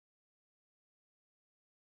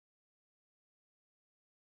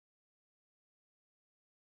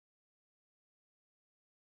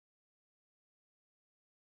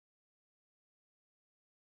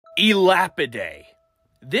Elapidae.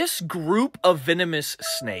 This group of venomous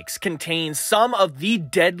snakes contains some of the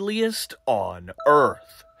deadliest on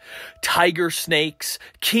Earth. Tiger snakes,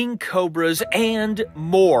 king cobras, and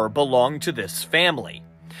more belong to this family.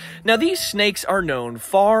 Now, these snakes are known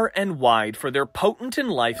far and wide for their potent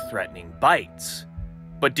and life-threatening bites.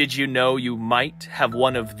 But did you know you might have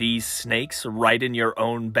one of these snakes right in your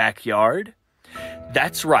own backyard?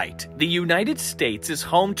 That's right, the United States is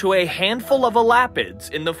home to a handful of elapids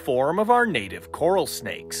in the form of our native coral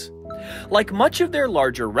snakes. Like much of their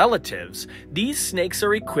larger relatives, these snakes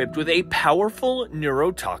are equipped with a powerful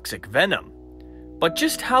neurotoxic venom. But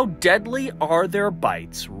just how deadly are their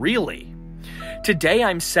bites really? Today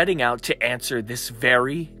I'm setting out to answer this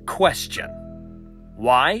very question.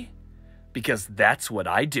 Why? Because that's what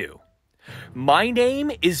I do. My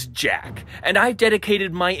name is Jack, and I've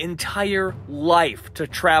dedicated my entire life to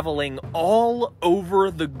traveling all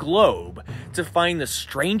over the globe to find the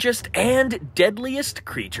strangest and deadliest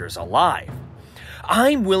creatures alive.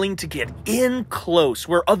 I'm willing to get in close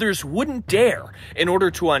where others wouldn't dare in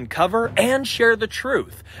order to uncover and share the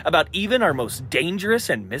truth about even our most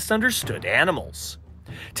dangerous and misunderstood animals.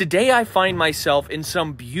 Today I find myself in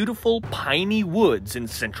some beautiful piney woods in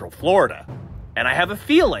Central Florida, and I have a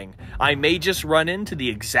feeling I may just run into the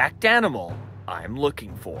exact animal I'm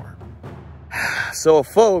looking for. So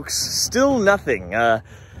folks, still nothing. There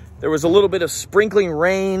was a little bit of sprinkling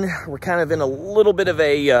rain. We're kind of in a little bit of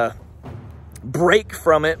a break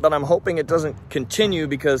from it, but I'm hoping it doesn't continue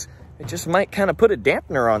because it just might kind of put a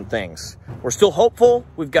dampener on things. We're still hopeful.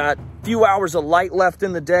 We've got a few hours of light left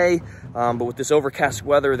in the day, but with this overcast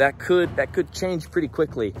weather, that could change pretty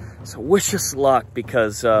quickly. So wish us luck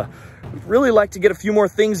because we'd really like to get a few more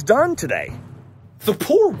things done today. The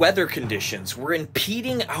poor weather conditions were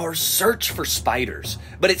impeding our search for spiders,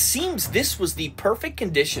 but it seems this was the perfect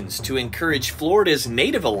conditions to encourage Florida's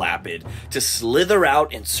native elapid to slither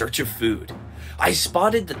out in search of food. I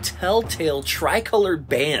spotted the telltale tricolored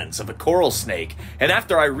bands of a coral snake, and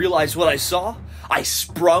after I realized what I saw, I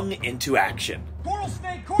sprung into action. Coral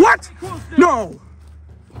snake! What? Coral snake. No!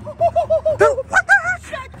 What the heck?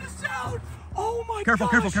 Check this out! Oh my Careful,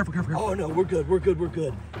 gosh! careful. Oh no, we're good.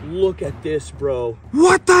 Look at this, bro.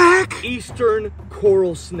 What the heck? Eastern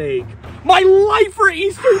coral snake. My life for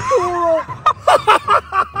Eastern coral!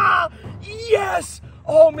 Yes!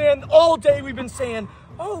 Oh man, all day we've been saying,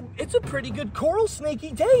 oh, it's a pretty good coral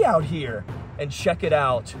snaky day out here. And check it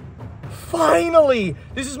out. Finally!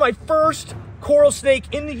 This is my first coral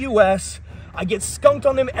snake in the US. I get skunked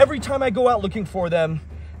on them every time I go out looking for them.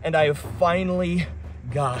 And I have finally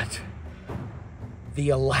got the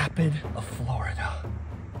elapid of Florida.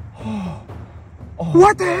 Oh,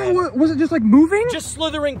 What the hell? Was it just like moving? just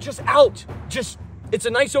slithering, just out. It's a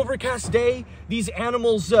nice overcast day. These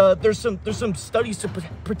animals, there's some studies to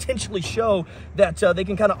potentially show that they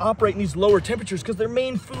can kind of operate in these lower temperatures because their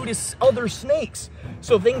main food is other snakes.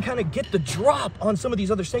 So if they can kind of get the drop on some of these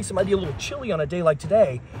other snakes that might be a little chilly on a day like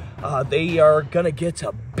today, they are gonna get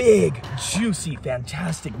a big, juicy,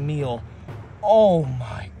 fantastic meal. Oh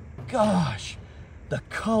my gosh. The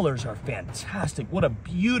colors are fantastic. What a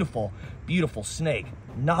beautiful, beautiful snake.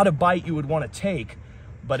 Not a bite you would want to take,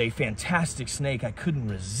 but a fantastic snake I couldn't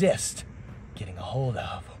resist getting a hold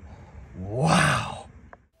of. Wow.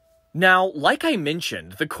 Now, like I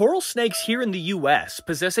mentioned, the coral snakes here in the US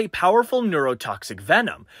possess a powerful neurotoxic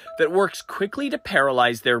venom that works quickly to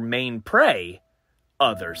paralyze their main prey,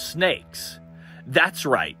 other snakes. That's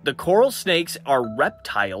right, the coral snakes are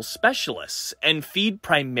reptile specialists and feed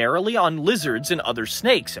primarily on lizards and other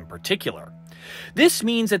snakes in particular. This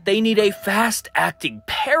means that they need a fast-acting,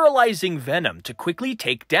 paralyzing venom to quickly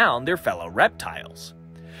take down their fellow reptiles.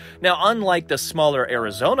 Now, unlike the smaller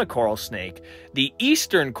Arizona coral snake, the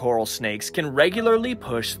eastern coral snakes can regularly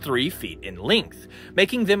push 3 feet in length,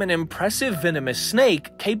 making them an impressive venomous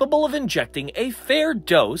snake capable of injecting a fair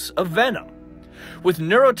dose of venom. With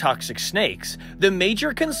neurotoxic snakes, the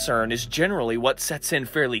major concern is generally what sets in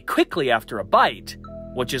fairly quickly after a bite,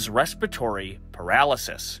 which is respiratory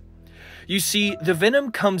paralysis. You see, the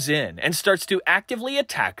venom comes in and starts to actively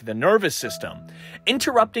attack the nervous system,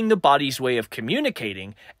 interrupting the body's way of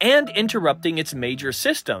communicating and interrupting its major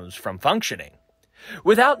systems from functioning.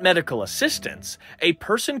 Without medical assistance, a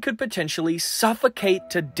person could potentially suffocate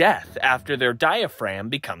to death after their diaphragm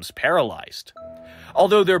becomes paralyzed.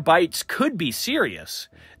 Although their bites could be serious,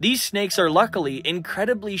 these snakes are luckily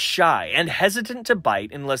incredibly shy and hesitant to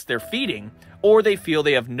bite unless they're feeding or they feel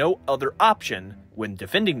they have no other option when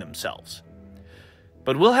defending themselves.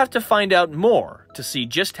 But we'll have to find out more to see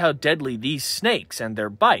just how deadly these snakes and their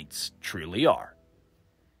bites truly are.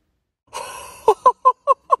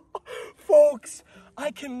 Folks, I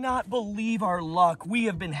cannot believe our luck. We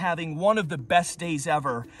have been having one of the best days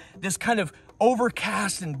ever. This kind of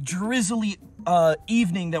overcast and drizzly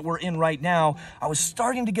evening that we're in right now, I was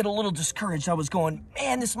starting to get a little discouraged. I was going,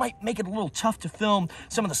 man, this might make it a little tough to film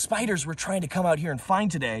some of the spiders we're trying to come out here and find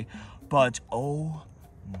today. But oh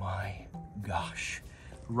my gosh.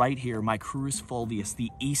 Right here, my Crurus fulvius, the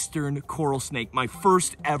eastern coral snake, my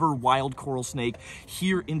first ever wild coral snake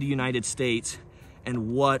here in the United States.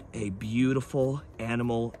 And what a beautiful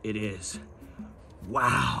animal it is.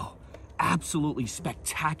 Wow. Absolutely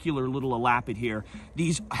spectacular little elapid here.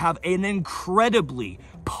 These have an incredibly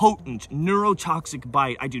potent neurotoxic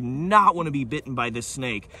bite. I do not want to be bitten by this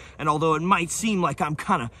snake. And although it might seem like I'm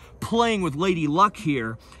kind of playing with Lady Luck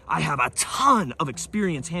here, I have a ton of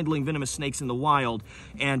experience handling venomous snakes in the wild.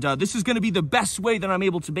 And this is going to be the best way that I'm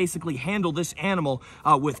able to basically handle this animal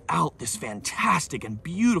without this fantastic and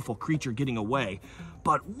beautiful creature getting away.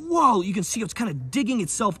 But whoa, you can see it's kind of digging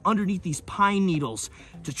itself underneath these pine needles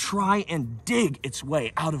to try and dig its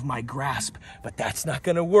way out of my grasp. But that's not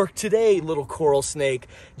gonna work today, little coral snake.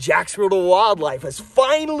 Jack's World of Wildlife has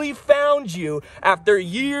finally found you after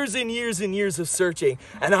years and years and years of searching,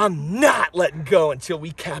 and I'm not letting go until we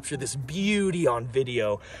capture this beauty on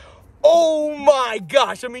video. Oh my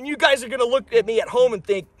gosh, I mean, you guys are gonna look at me at home and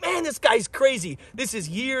think, man, this guy's crazy. This is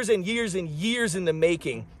years and years and years in the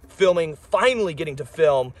making. Finally getting to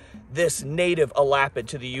film this native elapid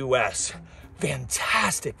to the US.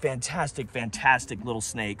 Fantastic, fantastic, fantastic little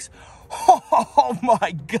snakes. Oh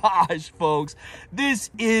my gosh, folks.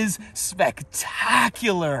 This is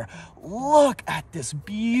spectacular. Look at this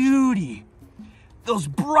beauty. Those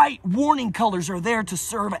bright warning colors are there to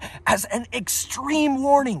serve as an extreme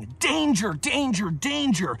warning. Danger, danger,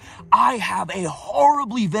 danger. I have a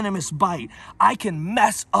horribly venomous bite. I can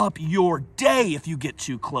mess up your day if you get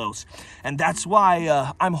too close. And that's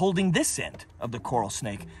why I'm holding this end of the coral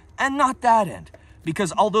snake and not that end.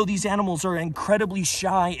 Because although these animals are incredibly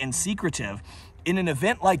shy and secretive, in an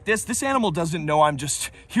event like this animal doesn't know I'm just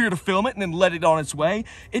here to film it and then let it on its way.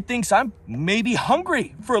 It thinks I'm maybe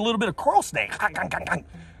hungry for a little bit of coral snake.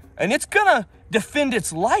 And it's gonna defend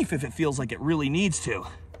its life if it feels like it really needs to.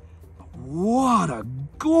 What a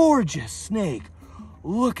gorgeous snake.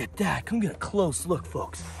 Look at that. Come get a close look,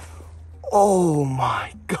 folks. Oh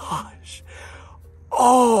my gosh.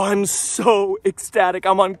 Oh, I'm so ecstatic.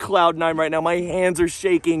 I'm on cloud 9 right now. My hands are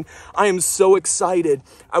shaking. I am so excited.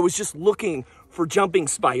 I was just looking for jumping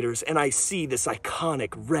spiders, and I see this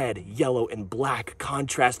iconic red, yellow, and black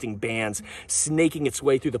contrasting bands snaking its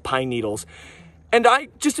way through the pine needles. And I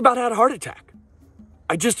just about had a heart attack.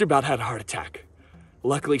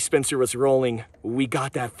 Luckily, Spencer was rolling. We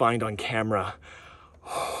got that find on camera.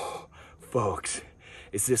 Oh, folks,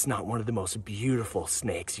 is this not one of the most beautiful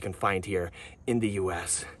snakes you can find here in the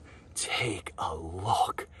US? Take a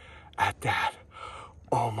look at that.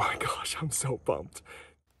 Oh my gosh, I'm so pumped.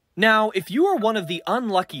 Now, if you are one of the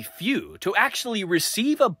unlucky few to actually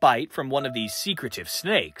receive a bite from one of these secretive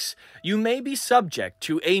snakes, you may be subject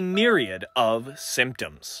to a myriad of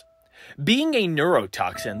symptoms. Being a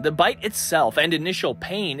neurotoxin, the bite itself and initial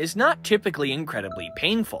pain is not typically incredibly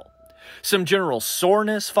painful. Some general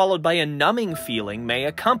soreness followed by a numbing feeling may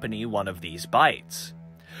accompany one of these bites.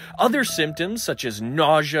 Other symptoms such as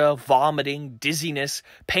nausea, vomiting, dizziness,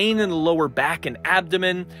 pain in the lower back and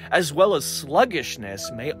abdomen, as well as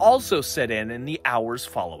sluggishness may also set in the hours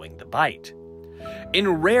following the bite. In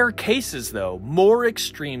rare cases, though, more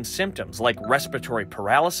extreme symptoms like respiratory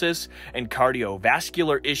paralysis and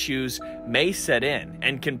cardiovascular issues may set in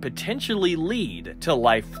and can potentially lead to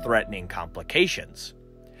life-threatening complications.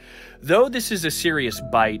 Though this is a serious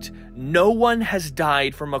bite, no one has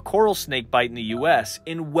died from a coral snake bite in the US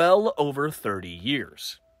in well over 30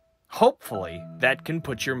 years. Hopefully, that can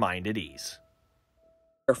put your mind at ease.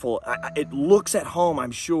 Careful. It looks at home, I'm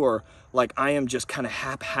sure, like I am just kind of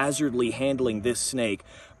haphazardly handling this snake,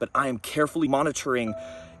 but I am carefully monitoring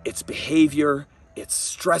its behavior, its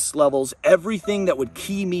stress levels, everything that would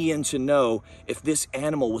key me in to know if this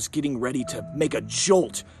animal was getting ready to make a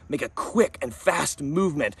jolt, make a quick and fast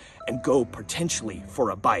movement, and go potentially for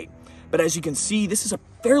a bite. But as you can see, this is a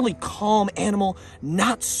fairly calm animal,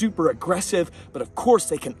 not super aggressive, but of course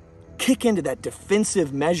they can kick into that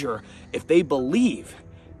defensive measure if they believe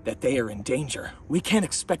that they are in danger. We can't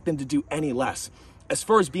expect them to do any less. As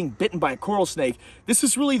far as being bitten by a coral snake, this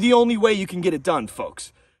is really the only way you can get it done,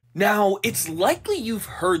 folks. Now, it's likely you've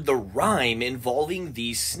heard the rhyme involving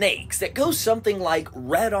these snakes that goes something like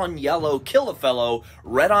red on yellow, kill a fellow,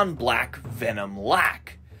 red on black, venom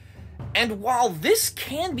lack. And while this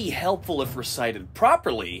can be helpful if recited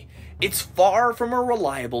properly, it's far from a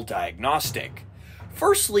reliable diagnostic.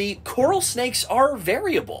 Firstly, coral snakes are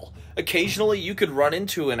variable. Occasionally you could run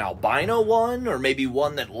into an albino one, or maybe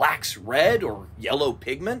one that lacks red or yellow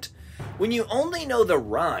pigment. When you only know the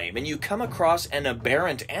rhyme and you come across an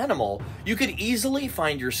aberrant animal, you could easily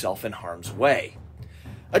find yourself in harm's way.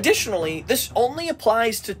 Additionally, this only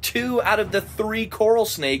applies to 2 out of the 3 coral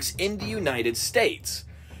snakes in the United States.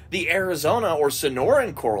 The Arizona or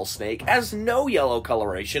Sonoran coral snake has no yellow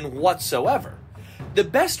coloration whatsoever. The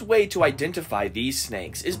best way to identify these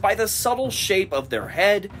snakes is by the subtle shape of their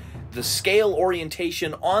head, the scale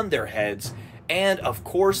orientation on their heads, and of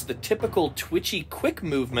course the typical twitchy quick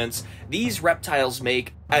movements these reptiles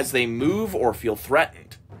make as they move or feel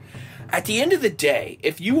threatened. At the end of the day,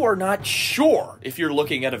 if you are not sure if you're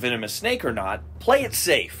looking at a venomous snake or not, play it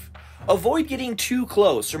safe. Avoid getting too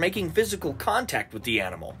close or making physical contact with the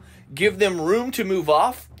animal. Give them room to move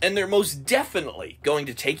off, and they're most definitely going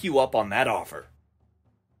to take you up on that offer.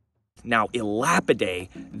 Now, Elapidae,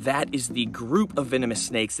 that is the group of venomous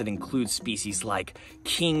snakes that includes species like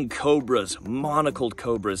king cobras, monocled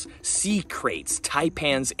cobras, sea kraits,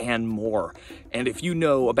 taipans, and more. And if you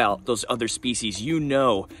know about those other species, you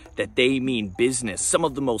know that they mean business. Some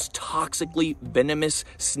of the most toxically venomous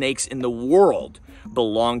snakes in the world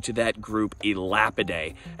belong to that group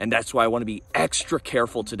Elapidae. And that's why I want to be extra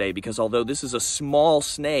careful today, because although this is a small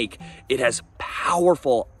snake, it has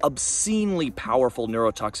powerful, obscenely powerful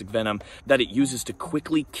neurotoxic venom that it uses to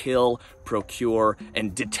quickly kill, procure,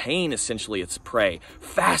 and detain essentially its prey.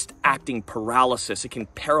 Fast-acting paralysis. It can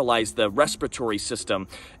paralyze the respiratory system.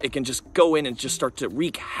 It can just go in and just start to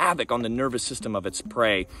wreak havoc on the nervous system of its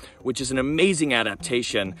prey, which is an amazing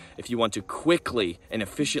adaptation if you want to quickly and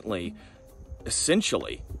efficiently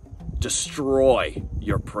essentially destroy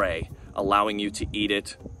your prey, allowing you to eat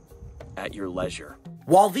it at your leisure.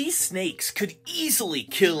 While these snakes could easily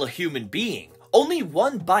kill a human being, only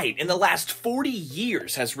one bite in the last 40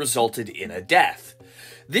 years has resulted in a death.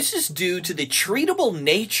 This is due to the treatable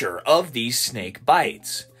nature of these snake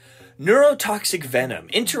bites. Neurotoxic venom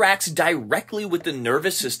interacts directly with the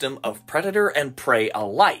nervous system of predator and prey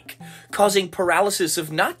alike, causing paralysis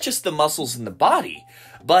of not just the muscles in the body,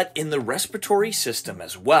 but in the respiratory system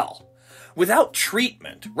as well. Without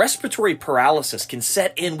treatment, respiratory paralysis can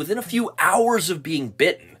set in within a few hours of being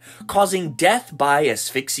bitten, causing death by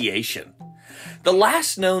asphyxiation. The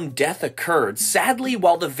last known death occurred, sadly,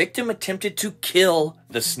 while the victim attempted to kill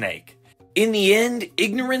the snake. In the end,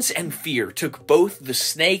 ignorance and fear took both the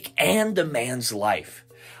snake and the man's life.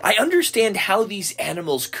 I understand how these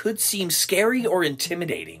animals could seem scary or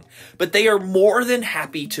intimidating, but they are more than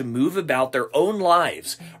happy to move about their own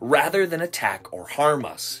lives rather than attack or harm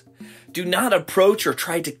us. Do not approach or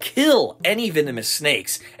try to kill any venomous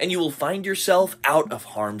snakes, and you will find yourself out of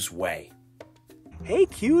harm's way. Hey,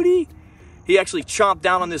 cutie! He actually chomped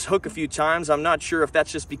down on this hook a few times. I'm not sure if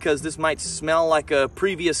that's just because this might smell like a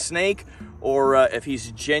previous snake, or if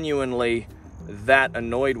he's genuinely that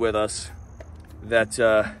annoyed with us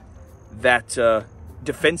that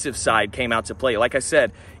defensive side came out to play. Like I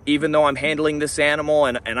said, even though I'm handling this animal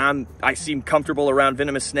and I seem comfortable around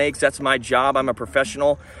venomous snakes, that's my job. I'm a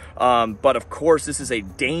professional. But of course, this is a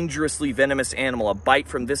dangerously venomous animal. A bite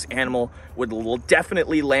from this animal will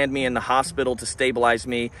definitely land me in the hospital to stabilize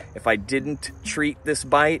me. If I didn't treat this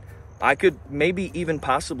bite, I could maybe even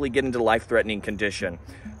possibly get into life-threatening condition,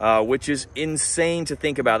 which is insane to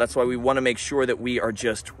think about. That's why we want to make sure that we are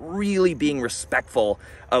just really being respectful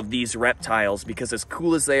of these reptiles, because as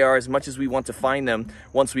cool as they are, as much as we want to find them,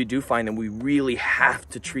 once we do find them, we really have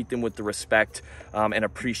to treat them with the respect and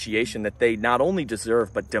appreciation that they not only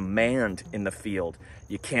deserve, but demand in the field.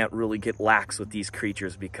 You can't really get lax with these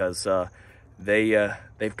creatures because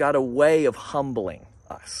they've got a way of humbling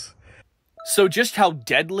us. So just how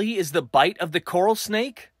deadly is the bite of the coral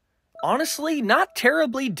snake? Honestly, not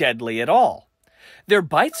terribly deadly at all. Their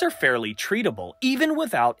bites are fairly treatable, even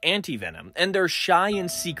without antivenom, and their shy and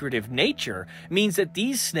secretive nature means that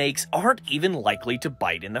these snakes aren't even likely to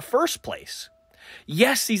bite in the first place.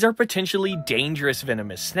 Yes, these are potentially dangerous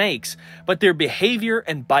venomous snakes, but their behavior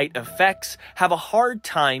and bite effects have a hard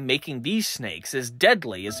time making these snakes as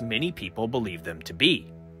deadly as many people believe them to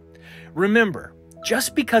be. Remember,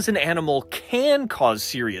 just because an animal can cause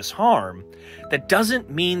serious harm, that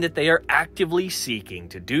doesn't mean that they are actively seeking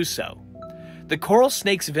to do so. The coral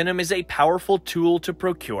snake's venom is a powerful tool to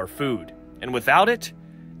procure food, and without it,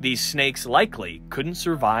 these snakes likely couldn't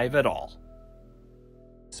survive at all.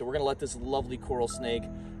 So we're gonna let this lovely coral snake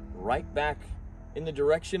right back in the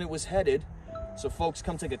direction it was headed. So folks,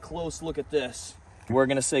 come take a close look at this. We're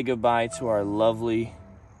gonna say goodbye to our lovely,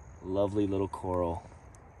 lovely little coral.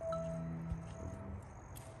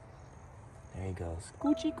 There he goes.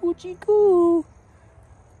 Coochie, coochie, coo.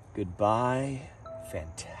 Goodbye,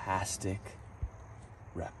 fantastic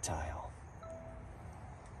reptile.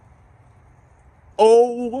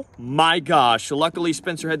 Oh my gosh. Luckily,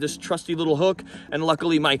 Spencer had this trusty little hook, and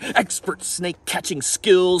luckily my expert snake catching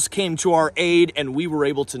skills came to our aid, and we were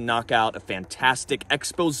able to knock out a fantastic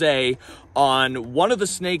expose on one of the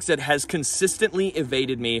snakes that has consistently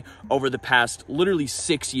evaded me over the past literally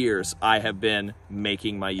 6 years I have been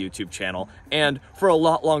making my YouTube channel, and for a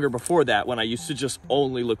lot longer before that when I used to just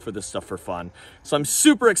only look for this stuff for fun. So I'm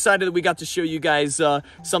super excited that we got to show you guys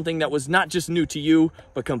something that was not just new to you,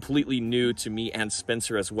 but completely new to me and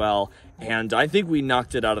Spencer as well. And I think we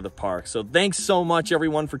knocked it out of the park. So thanks so much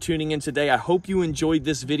everyone for tuning in today. I hope you enjoyed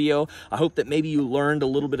this video. I hope that maybe you learned a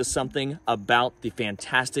little bit of something about the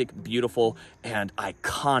fantastic, beautiful, and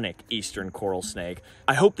iconic eastern coral snake.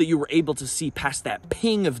 I hope that you were able to see past that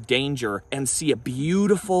ping of danger and see a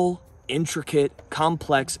beautiful, intricate,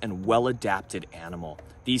 complex, and well-adapted animal.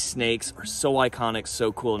 These snakes are so iconic,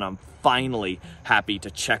 so cool, and I'm finally happy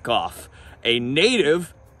to check off a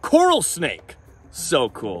native coral snake. So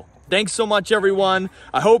cool. Thanks so much, everyone.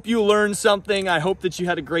 I hope you learned something. I hope that you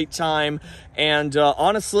had a great time. And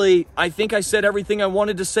honestly, I think I said everything I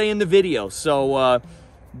wanted to say in the video. So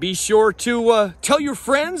be sure to tell your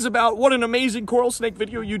friends about what an amazing coral snake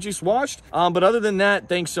video you just watched. But other than that,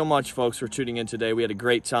 thanks so much, folks, for tuning in today. We had a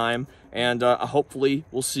great time. And hopefully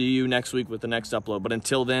we'll see you next week with the next upload. But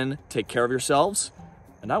until then, take care of yourselves,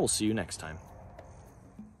 and I will see you next time.